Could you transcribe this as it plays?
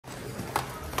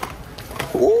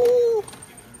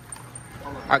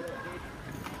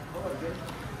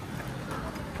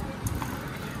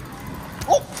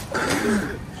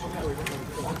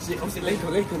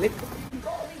Let's go.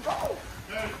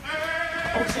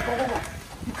 Oh shit, go.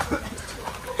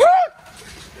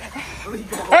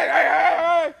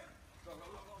 Hey!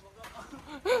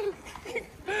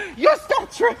 You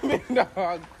stop tripping,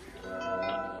 dog.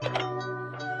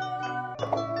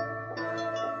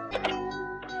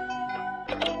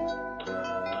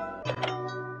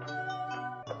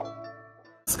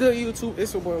 What's good, YouTube?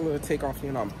 It's your boy Lil Takeoff here,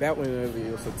 and I'm back with another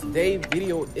video. So today's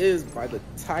video is, by the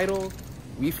title,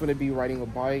 we finna be riding a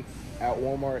bike at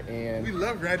Walmart, and we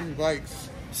love riding bikes.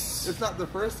 It's not the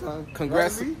first time.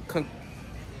 Congrats!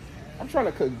 I'm trying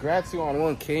to congrats you on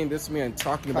 1K, and this man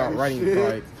talking about riding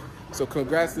bikes. So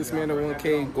congrats this man to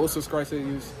 1K. Go subscribe to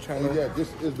his channel. Oh, yeah,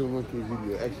 this is the 1K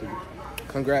video actually.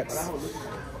 Congrats.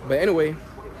 But anyway,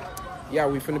 yeah,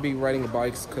 we finna be riding the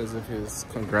bikes because of his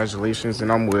congratulations,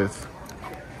 and I'm with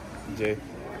Jay.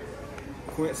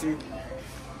 Quincy.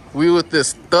 We with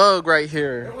this thug right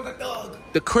here.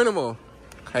 The criminal.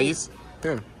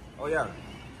 Him. Oh yeah.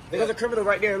 There's a criminal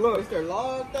right there. Look. Mr.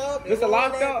 Locked Up. Mr.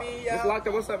 Locked Up. It's locked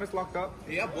up. What's up? It's locked up.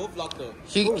 Yeah, both locked up.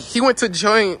 He went to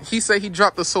join. He said he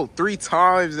dropped the soap 3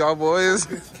 times, y'all boys.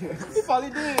 He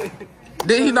probably did.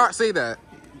 Did he not say that?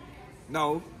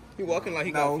 No. He walking like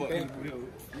he got fucked.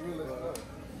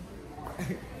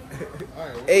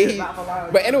 Hey,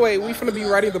 but anyway, we finna be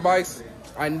riding the bikes.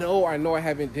 I know I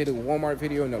haven't did a Walmart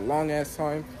video in a long ass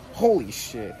time. Holy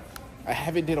shit. I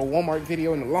haven't did a Walmart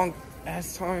video in a long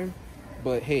ass time.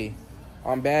 But hey,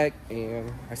 I'm back,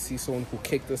 and I see someone who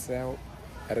kicked us out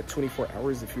at a 24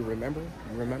 hours, if you remember.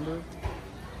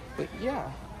 But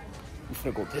yeah, we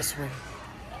finna go this way.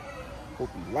 Hope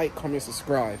you like, comment,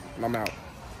 subscribe, and I'm out.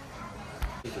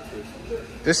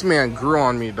 This man grew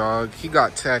on me, dog. He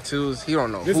got tattoos. He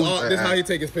don't know. This how he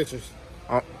take his pictures.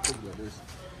 Oh.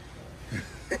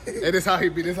 Hey, this how he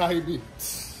be.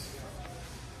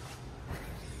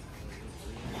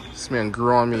 This man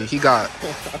grew on me. He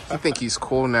think he's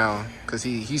cool now, cause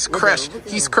he's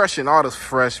crushing all the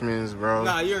freshmen, bro.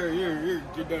 Nah, you're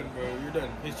done, bro. You're done.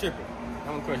 He's tripping. I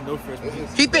don't crush no freshmen.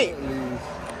 He think,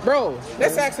 bro.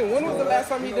 Let's ask him. When was the last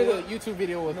time he did a YouTube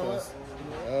video with us?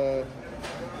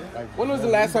 When was the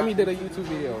last time he did a YouTube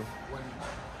video?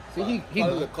 See,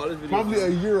 college video. Probably a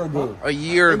year ago. A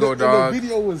year ago, dog. The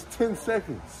video was 10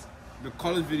 seconds. The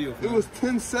college video. It was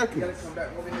 10 seconds.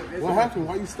 What happened?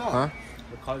 Why you stop? Huh?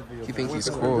 The college video. He think he's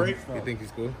cool. You think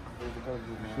he's cool?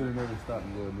 Should have never stopped,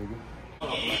 little nigga.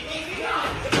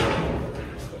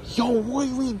 Yo, what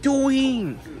are we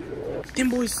doing? Them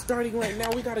boys starting right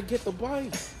now. We gotta get the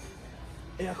bikes.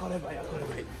 Hey, I caught that bike.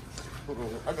 Hold on.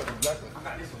 I got the black one. I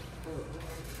got this one.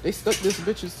 They stuck these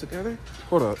bitches together.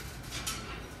 Hold up,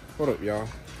 y'all.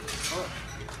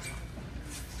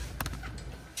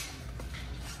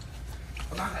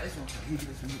 I got this one. You get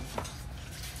this one.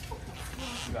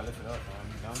 You gotta lift it up, man.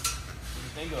 You know? Lift the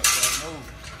thing up, so I know.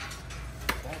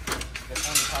 That's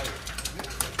on the tire.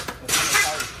 That's on the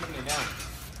tire, keeping it down.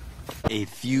 A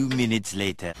few minutes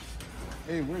later.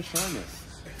 Hey, where's Shauna?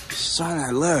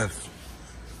 Shauna left.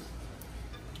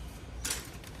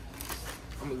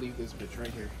 I'm gonna leave this bitch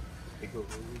right here. Hey, go.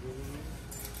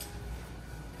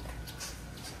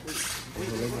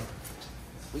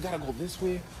 We gotta go this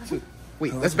way.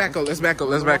 Wait, let's back up. Let's back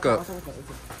up.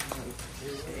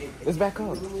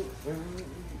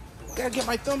 Gotta get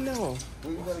my thumbnail.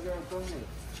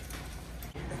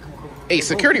 Hey,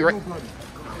 security, right?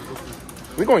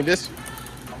 We're going this.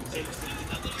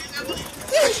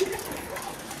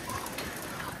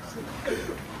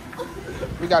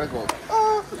 We gotta go.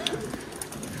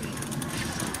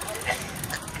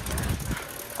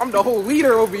 I'm the whole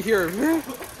leader over here, man.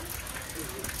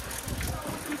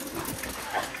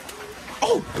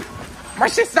 Oh, my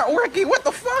shit's not working. What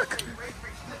the fuck?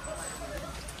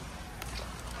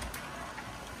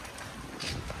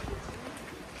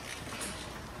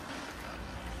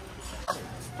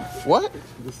 What?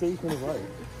 The same kind of right.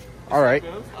 All right.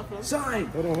 Sign.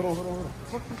 Hold on.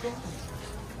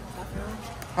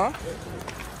 Huh?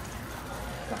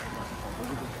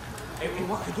 Hey,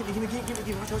 what? Give me.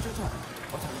 Watch.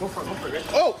 Go for it.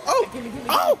 Oh! Give me.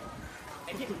 Oh!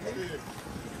 Hey, give me.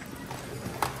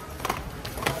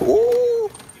 Ooh!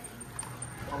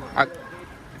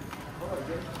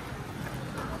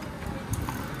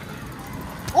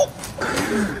 Oh!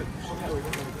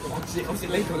 Oh, shit,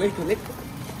 let go.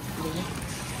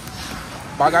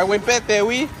 Bagay went bet there,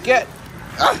 we get.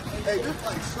 Hey, this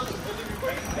like sunny.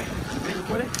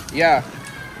 Yeah.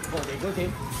 Go,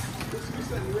 team.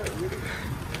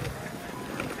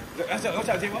 Watch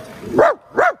out, Jay.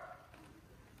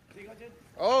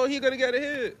 Oh, he gonna get a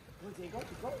hit. Go,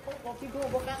 keep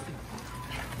going, go faster.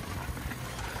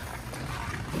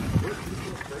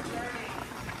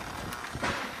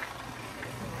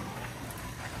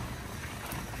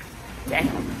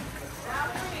 Damn.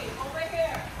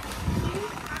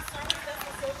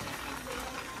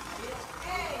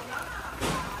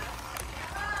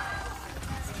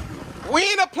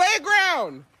 We in a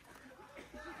playground.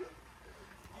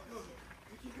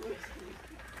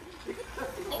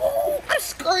 Oh, I'm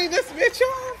screwing this bitch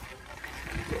off.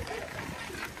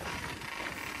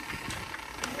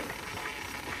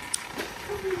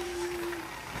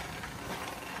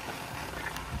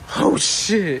 Oh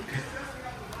shit.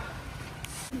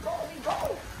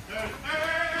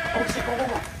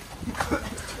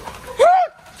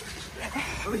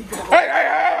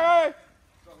 Hey!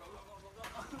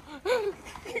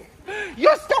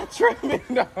 You stop tripping,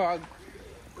 dog.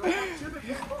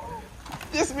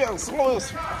 This man slow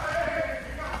as.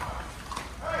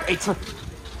 Hey, turn.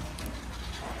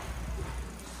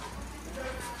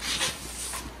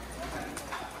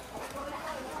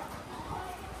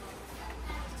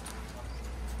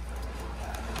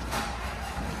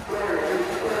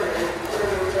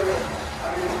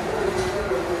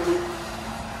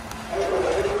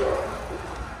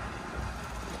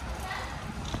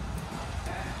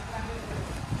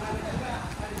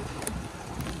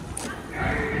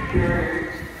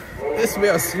 This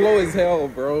man slow as hell,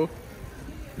 bro.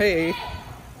 Hey.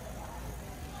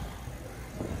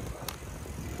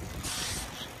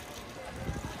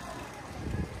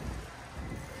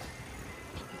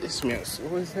 This man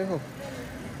slow as hell.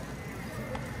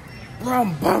 Bro,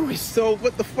 I'm by myself.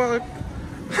 What the fuck?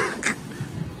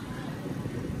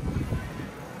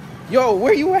 Yo,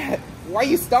 where you at? Why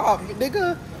you stop,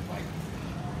 nigga?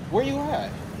 Where you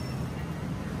at?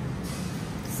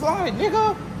 Slide,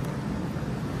 nigga.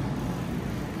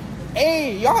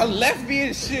 Hey, y'all left me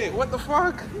and shit. What the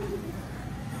fuck?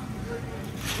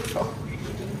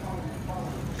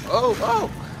 Oh.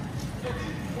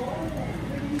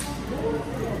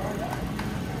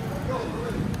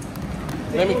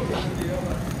 Let me.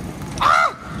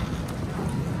 Ah!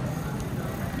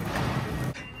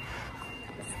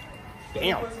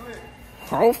 Damn.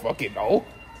 I don't fucking know.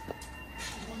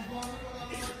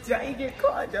 I ain't get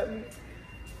caught,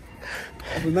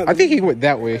 I think he went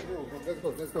that way.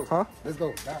 Let's go. Huh? Let's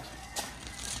go.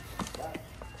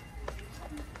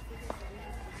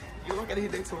 You look at it,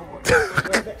 they so much.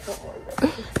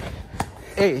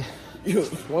 Hey,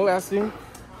 one last thing.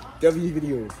 W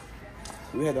videos.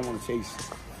 We had them on the chase.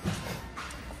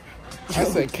 I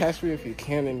said, catch me if you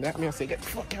can, and that man said, get the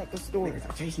fuck out the store.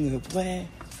 Chasing the plan.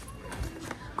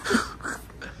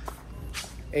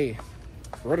 Hey,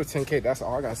 roll to 10K, that's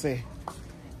all I gotta say.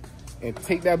 And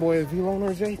take that boy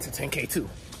V-Loner J to 10K too.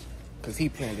 Cause he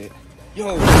planned it.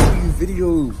 Yo,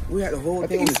 videos. We had the whole I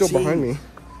thing think he's still behind me. Oh,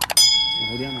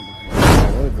 yeah, no.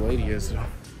 Oh, where the lady is though.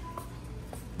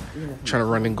 Trying to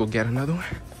run and go get another one.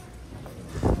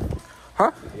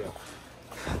 Huh? Yeah.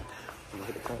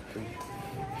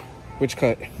 Which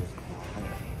cut?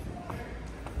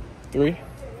 3, 2,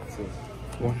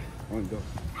 1. Go.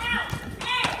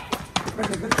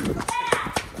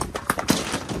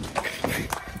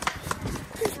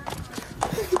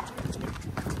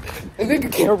 A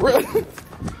nigga can't run.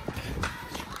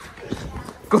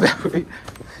 Go that way.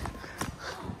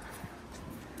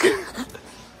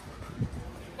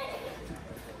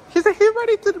 He said he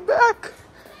ready to the back.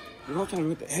 We're all trying to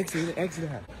get the exit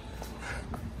out.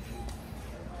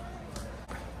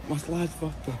 My slide's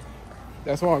fucked up.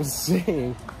 That's what I'm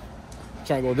saying.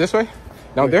 Trying to go this way?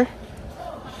 Down there?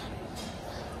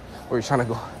 Where you trying to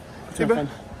go?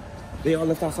 They all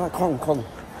left outside. Call them.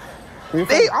 I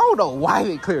don't know why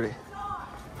they cleared it.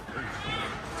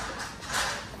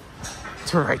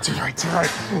 Turn right.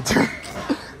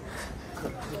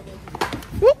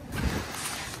 Whoop.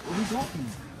 Where you going?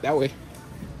 That way.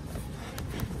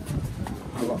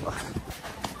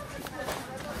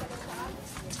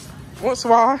 What's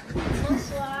why?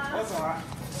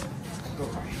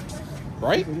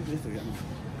 Right? You know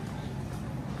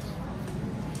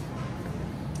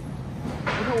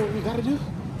what we gotta do?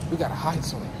 We gotta hide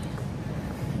somewhere.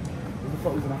 Where the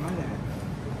fuck we gonna hide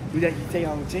at? We got to take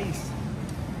out the chase.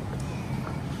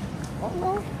 I don't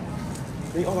know.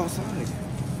 They all outside.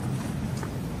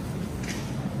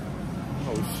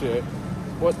 Oh shit.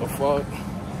 What the fuck?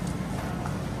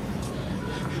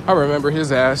 I remember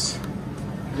his ass.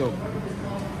 Yo.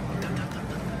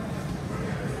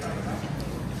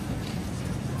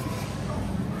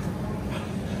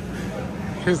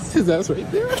 His ass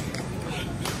right there.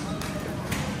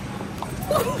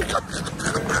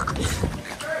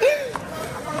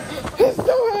 His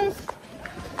ass.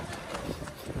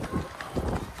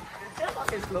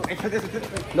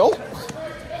 Nope.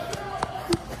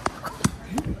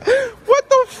 What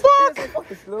the fuck?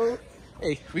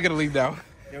 Hey, we gotta leave now.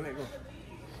 Yeah, wait, go.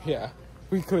 Yeah,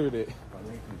 we cleared it.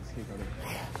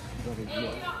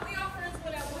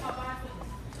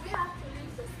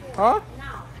 Huh?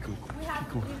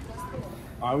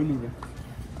 Are we leaving?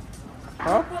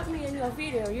 Huh? Put me in your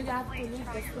video. You got to leave the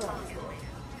store.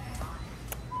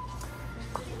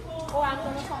 Or I'm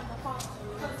gonna call the cops.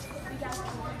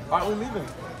 Are we leaving?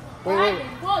 Wait, wait.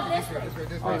 Go this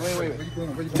way.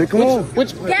 Wait. Come on.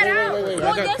 Which? Get out. Wait. Go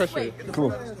I got this pressure. way. Come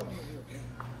on.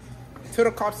 Till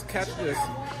the cops catch this.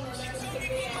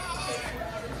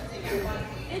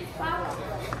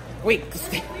 Wait,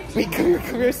 come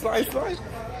here, slide.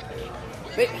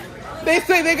 They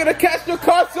say they're gonna catch the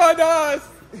cops on us.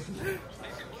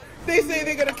 They say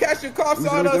they're gonna catch the cops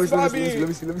on us, Bobby. Let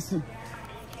me see.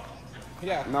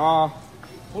 Yeah. Nah.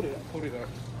 Hold it up.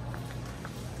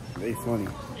 They funny.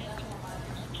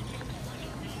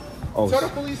 Oh, Tell the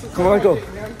police to come on, let's go.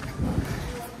 it, man.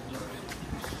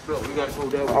 Bro, we gotta go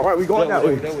that way. All right, we going that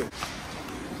way.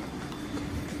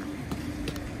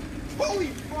 Holy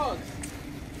fuck!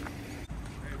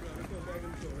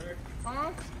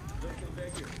 Huh?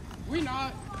 We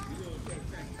not.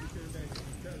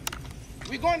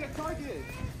 We going to Target.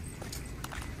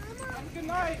 Have a good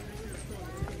night.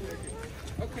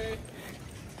 Okay.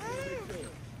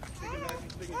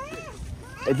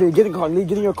 Hey, Jay, get in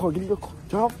your car.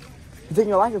 Drop. He's taking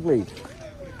your license plate.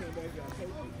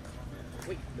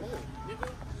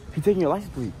 He's taking your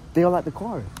license plate. They all at the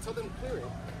car. Tell them to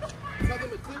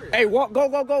clear it. Hey, walk, go.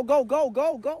 Run,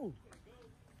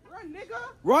 nigga.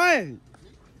 Run.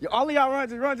 All of y'all run,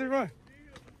 just run.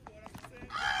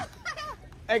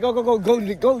 Hey, go, Lee,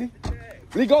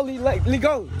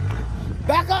 go.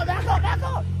 Back up.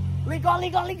 Lee, go.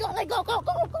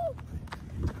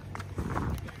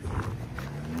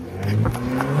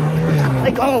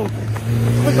 Let go.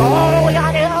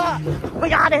 We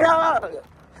got it.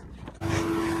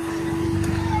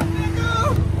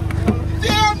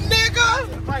 Damn,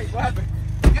 nigga. What happened?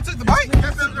 You took the bike?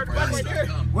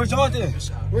 Where's Jonathan?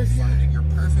 We're finding your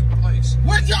perfect place.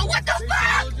 What the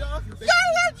fuck? Jonathan!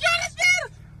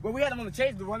 Well, we had him on the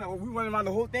chase. We running around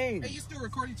the whole thing. Hey, you still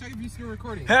recording? Check if you still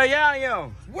recording. Hell yeah, I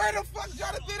am. Where the fuck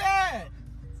Jonathan at?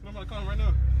 Somebody call him right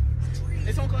now.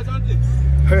 Hey, someone call Jonathan.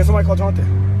 Hey, somebody call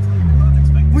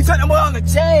Jonathan. We took them on the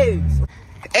chase.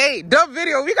 Hey, dub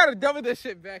video. We gotta double this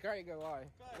shit back. I ain't gonna lie.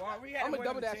 Well, I'm gonna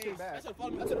double that shit back. I should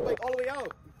follow me to the bike all the way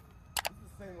out. This is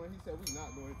the same one he said we not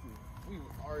going to. We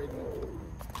already,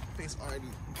 face already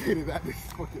getting at this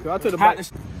fucking. Go out to the bike.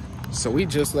 So we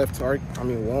just left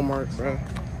Walmart, bro.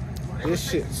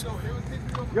 This shit's.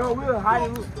 Yo, we were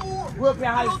hiding. We were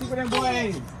playing hide and seek with them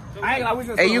boys. I ain't like we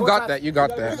just. Hey, you got that. Yo, I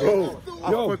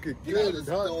fucking get it,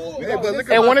 dog. Hey, but look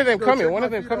Hey, at one my- of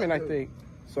them coming, I think.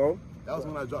 So? That was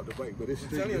when I dropped the bike, but it's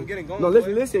Tell me I'm getting going. No,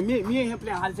 listen. Me and him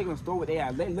playing hide and seek in the store with they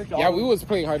at. Look, Yeah, we was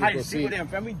playing hide hide and and seek seek. with them,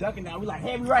 fam. We ducking down. We like,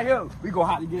 hey, we right here. We go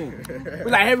hide again. We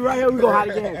like, hey, we right here. We go hide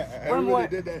again. I One really more.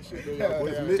 did that shit, though.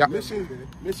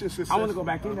 Mission success. I want to go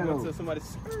back in there though.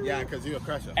 Yeah, because you're a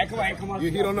crasher. Hey, come on. He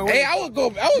don't know. Hey, I would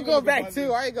go back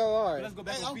too. I ain't gonna lie. Let's go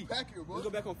back Hey, on I'm feet. back here, bro. Let's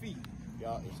go back on feet.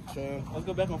 Y'all, it's chilling. Let's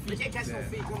go back on You feet. can't catch no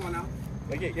feet. Come on now.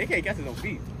 They can't catch it on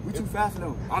feet. We too fast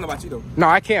though. I don't know about you though. No,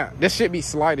 I can't. This shit be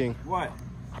sliding. What?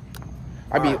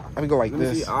 I be go like Let me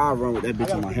see. this. I'll run with that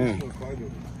bitch in my hand.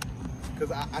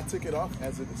 Because I took it off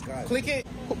as a disguise. Click it.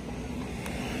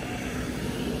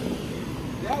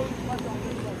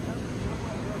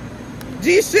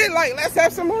 G shit, like let's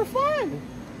have some more fun.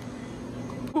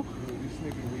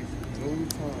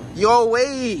 Yo,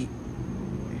 wait.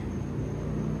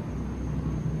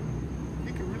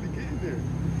 He can really get in there.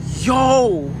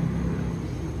 Yo.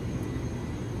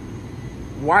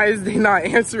 Why is they not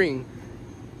answering?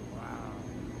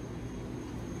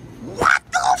 What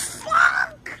the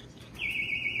fuck?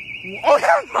 Oh,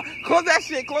 hell no. Close that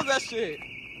shit.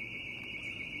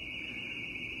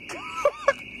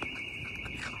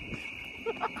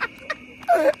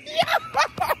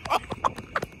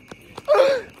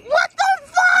 What the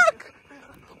fuck?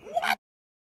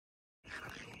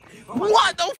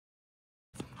 What the?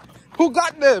 Who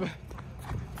got them?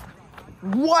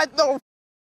 What the?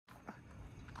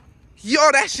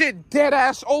 Yo, that shit dead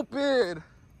ass open.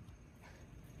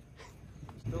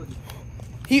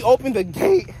 He opened the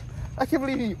gate. I can't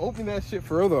believe he opened that shit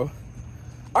for real though.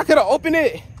 I could have opened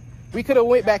it. We could have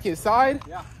went back inside.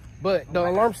 Yeah. But the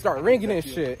alarm started ringing and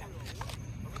shit.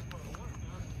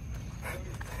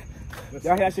 Y'all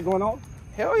hear that shit going on?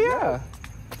 Hell yeah.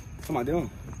 What am I doing?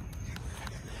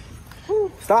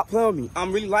 Stop playing with me.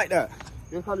 I'm really like that.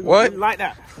 What? Really like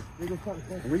that.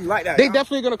 Really like that. They y'all.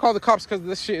 definitely gonna call the cops because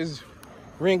this shit is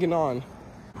ringing on.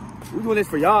 We doing this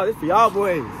for y'all. This for y'all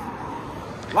boys.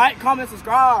 Like, comment,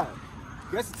 subscribe.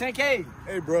 That's a 10K.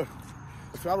 Hey, bro.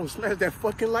 If y'all don't smash that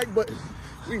fucking like button,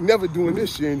 we never doing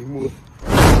this shit anymore.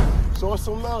 Show us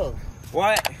some love.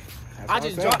 What? I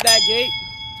just dropped that gate.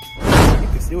 You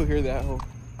can still hear that hoe.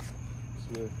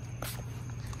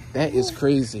 That is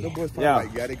crazy. The boys probably Yeah.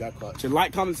 like, yeah, they got caught. Should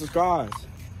like, comment, subscribe.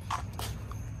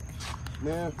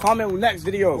 Man, Comment on the next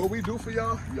video. what we do for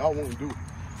y'all, y'all won't do.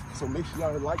 So make sure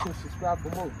y'all like and subscribe for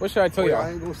more. What should I tell Boy, y'all? I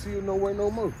ain't gonna see you nowhere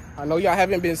no more. I know y'all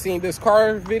haven't been seeing this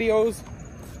car videos.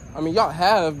 I mean, y'all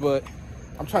have, but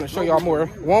I'm trying to show y'all more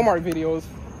Walmart videos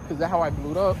because that's how I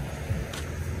blew it up.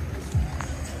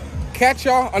 Catch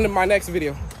y'all under my next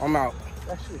video. I'm out.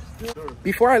 That shit still.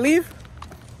 Before I leave,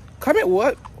 comment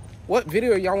what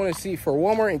video y'all want to see for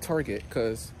Walmart and Target,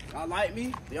 because Y'all like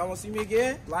me? Y'all want to see me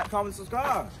again? Like, comment,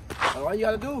 subscribe. That's all you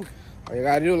gotta do. all you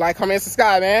gotta do, like, comment,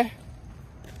 subscribe, man.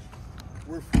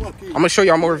 We're fucking. I'm gonna show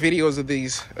y'all more videos of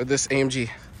this AMG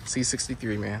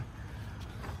C63, man.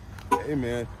 Hey,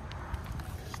 man.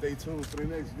 Stay tuned for the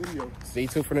next video. Stay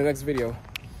tuned for the next video.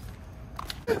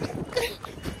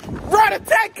 Run a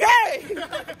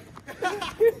 10K!